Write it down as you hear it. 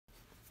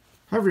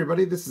Hi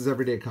everybody, this is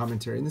Everyday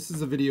Commentary, and this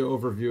is a video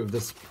overview of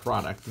this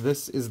product.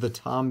 This is the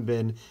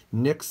Bihn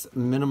NYX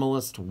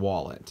Minimalist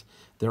wallet.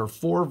 There are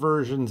 4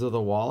 versions of the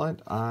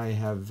wallet. I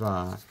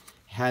have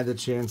had the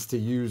chance to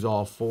use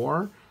all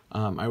 4.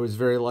 I was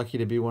very lucky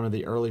to be one of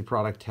the early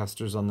product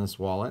testers on this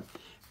wallet.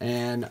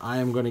 And I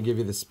am going to give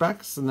you the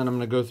specs, and then I'm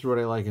going to go through what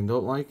I like and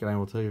don't like, and I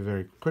will tell you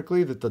very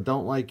quickly that the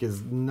don't like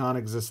is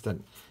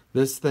non-existent.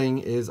 This thing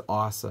is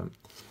awesome.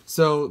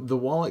 So the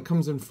wallet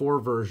comes in 4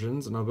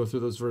 versions, and I'll go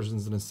through those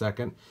versions in a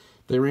second.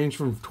 They range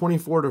from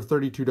 $24 to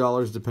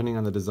 $32 depending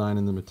on the design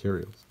and the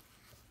materials.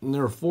 And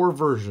there are 4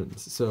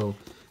 versions. So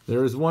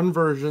there is one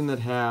version that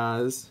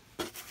has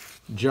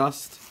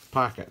just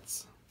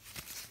pockets.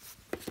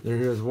 There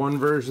is one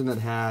version that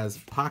has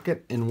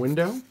pocket and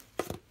window.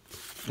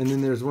 And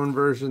then there's one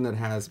version that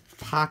has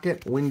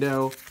pocket,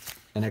 window,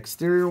 and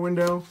exterior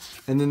window.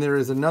 And then there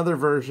is another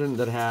version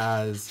that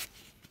has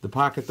the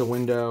pocket, the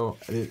window,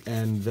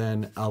 and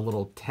then a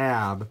little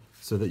tab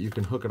so that you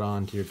can hook it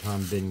on to your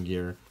Bihn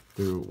gear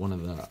through one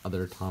of the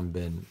other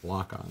Bihn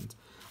lock-ons.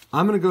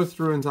 I'm going to go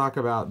through and talk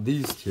about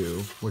these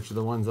 2, which are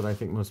the ones that I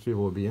think most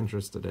people would be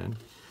interested in.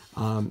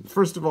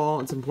 First of all,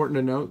 it's important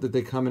to note that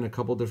they come in a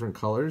couple different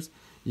colors.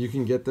 You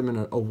can get them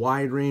in a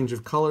wide range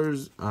of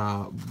colors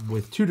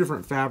with 2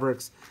 different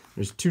fabrics.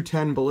 There's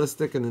 210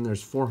 ballistic, and then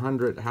there's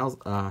 400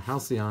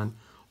 halcyon,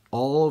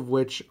 all of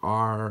which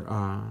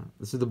are,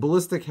 so the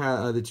ballistic,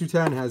 the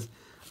 210 has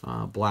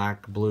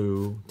black,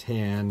 blue,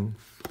 tan,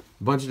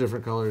 a bunch of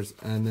different colors,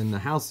 and then the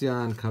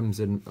halcyon comes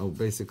in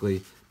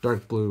basically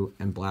dark blue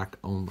and black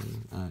only.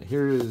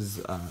 Here is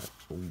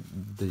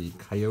the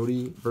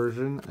coyote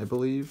version, I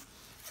believe,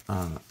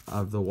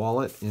 of the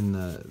wallet in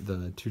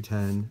the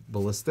 210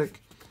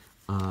 ballistic.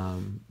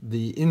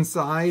 The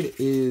inside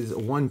is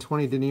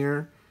 120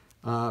 denier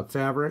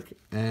fabric,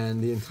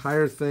 and the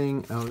entire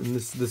thing, and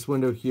this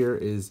window here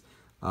is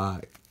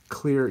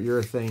clear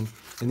urethane,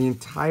 and the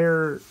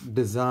entire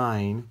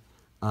design,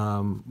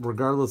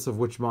 regardless of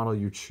which model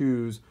you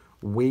choose,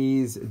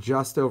 weighs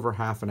just over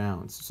 ½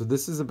 ounce. So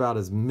this is about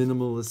as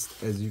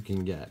minimalist as you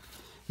can get.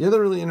 The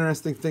other really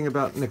interesting thing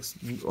about NYX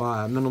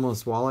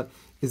Minimalist wallet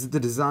is that the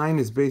design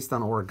is based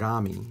on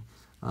origami.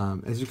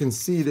 As you can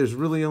see, there's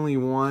really only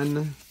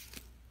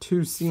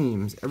 2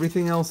 seams.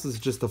 Everything else is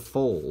just a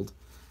fold.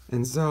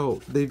 And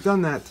so they've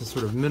done that to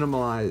sort of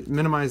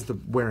minimize the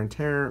wear and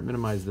tear,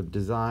 minimize the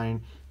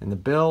design and the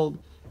build,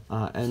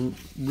 and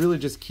really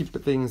just keep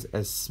things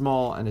as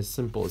small and as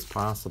simple as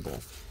possible.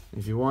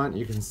 If you want,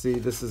 you can see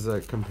this is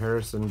a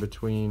comparison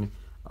between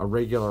a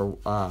regular,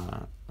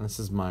 this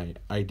is my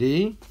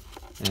ID,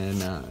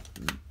 and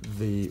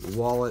the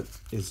wallet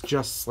is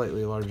just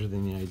slightly larger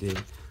than the ID.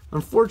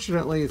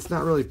 Unfortunately, it's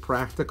not really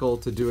practical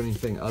to do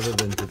anything other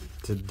than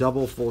to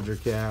double fold your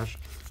cash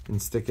and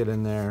stick it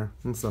in there.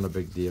 It's not a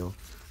big deal.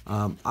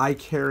 I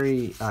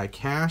carry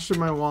cash in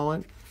my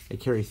wallet. I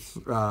carry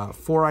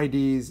 4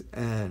 IDs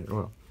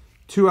and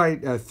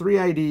 3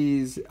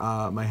 IDs,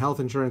 my health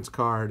insurance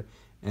card,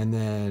 and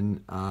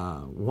then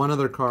 1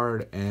 other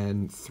card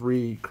and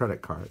 3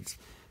 credit cards.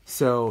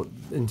 So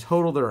in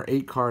total, there are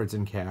 8 cards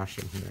in cash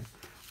in here.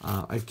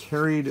 I've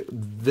carried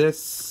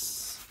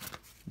this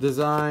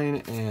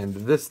design and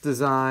this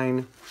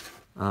design.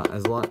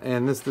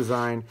 And this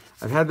design.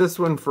 I've had this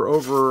one for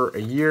over a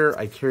year.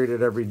 I carried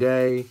it every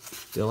day.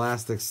 The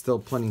elastic's still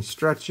plenty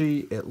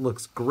stretchy. It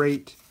looks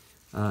great.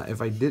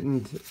 If I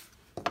didn't,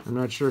 I'm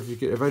not sure if you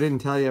could, if I didn't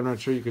tell you, I'm not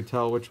sure you could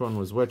tell which one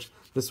was which.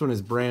 This one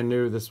is brand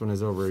new. This one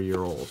is over a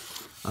year old.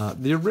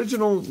 The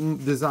original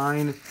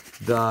design,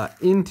 the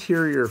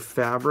interior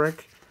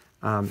fabric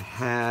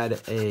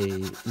had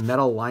a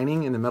metal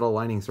lining, and the metal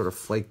lining sort of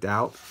flaked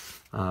out.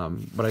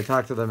 But I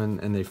talked to them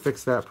and they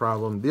fixed that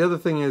problem. The other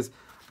thing is,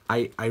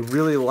 I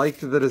really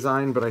liked the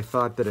design, but I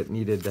thought that it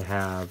needed to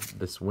have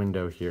this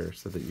window here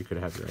so that you could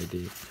have your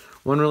ID.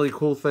 One really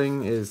cool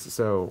thing is,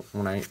 so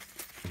when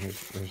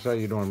here's how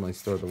you normally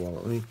store the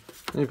wallet.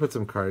 Let me put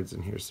some cards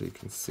in here so you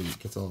can see. It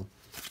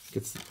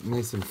gets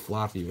nice and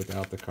floppy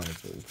without the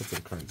cards. But we'll put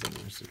some cards in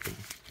here so you can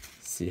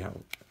see how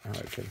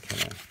it can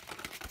kind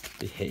of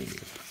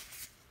behave.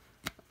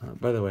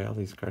 By the way, all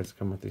these cards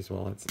come with these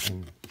wallets,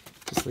 and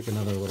just like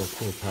another little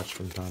cool touch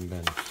from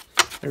Bihn.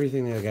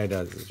 Everything the guy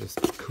does is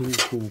just cool.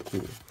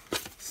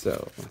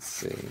 So let's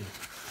see,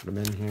 put them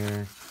in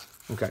here.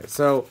 Okay,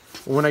 so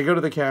when I go to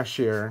the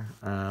cashier,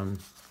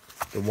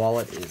 the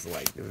wallet is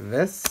like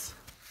this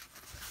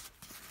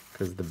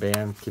because the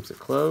band keeps it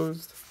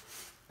closed,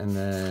 and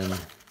then I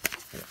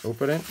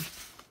open it,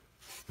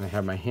 and I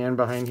have my hand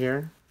behind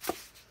here,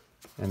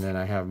 and then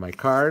I have my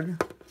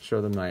card,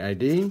 show them my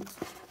ID,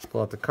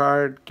 pull out the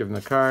card, give them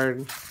the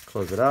card,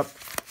 close it up.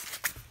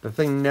 The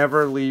thing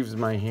never leaves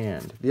my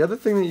hand. The other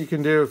thing that you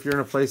can do if you're in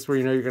a place where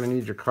you know you're going to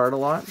need your card a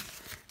lot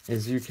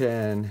is you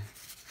can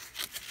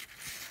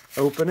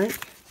open it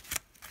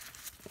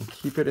and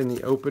keep it in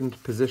the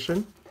opened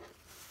position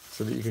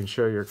so that you can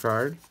show your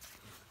card.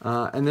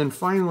 And then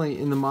finally,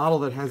 in the model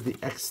that has the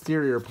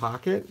exterior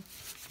pocket,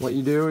 what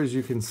you do is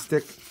you can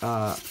stick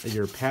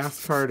your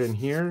pass card in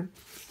here,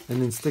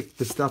 and then stick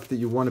the stuff that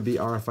you want to be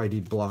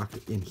RFID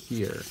blocked in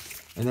here.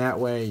 And that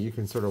way you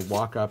can sort of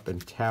walk up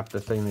and tap the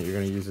thing that you're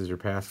going to use as your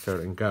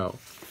passcode and go.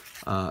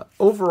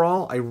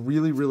 Overall, I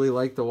really, really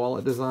like the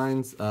wallet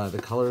designs. The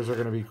colors are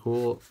going to be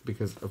cool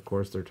because, of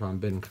course, they're Tom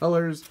Bihn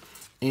colors.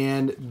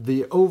 And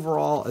the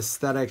overall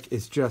aesthetic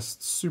is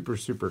just super,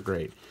 super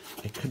great.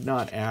 I could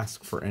not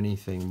ask for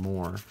anything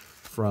more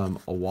from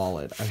a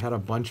wallet. I've had a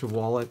bunch of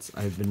wallets.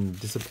 I've been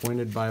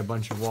disappointed by a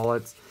bunch of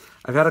wallets.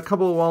 I've had a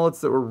couple of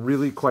wallets that were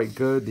really quite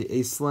good. The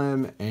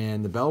A-Slim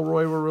and the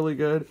Bellroy were really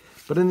good.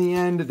 But in the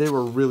end, they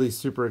were really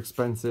super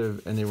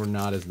expensive, and they were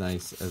not as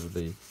nice as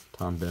the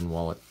Tom Bihn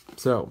wallet.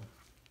 So,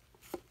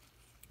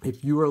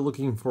 if you are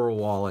looking for a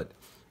wallet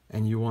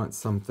and you want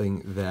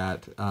something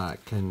that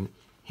can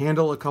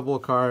handle a couple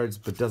of cards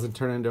but doesn't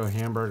turn into a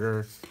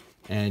hamburger,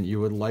 and you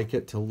would like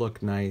it to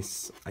look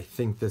nice, I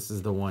think this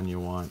is the one you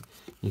want.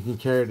 You can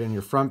carry it in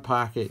your front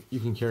pocket. You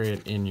can carry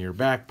it in your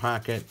back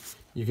pocket.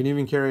 You can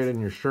even carry it in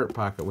your shirt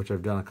pocket, which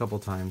I've done a couple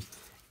times,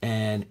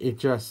 and it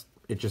just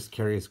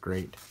carries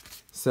great.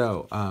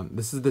 So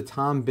this is the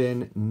Tom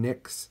Bihn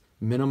NYX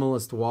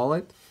Minimalist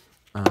wallet,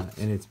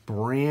 and it's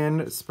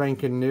brand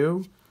spanking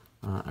new.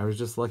 I was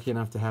just lucky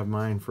enough to have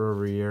mine for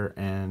over a year,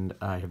 and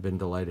I have been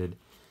delighted.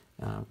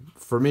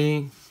 For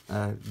me,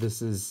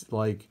 this is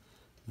like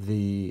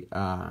the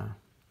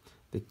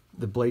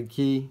blade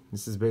key.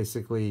 This is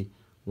basically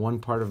one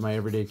part of my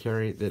everyday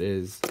carry that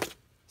is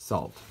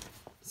solved.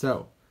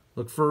 So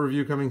look for a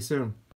review coming soon.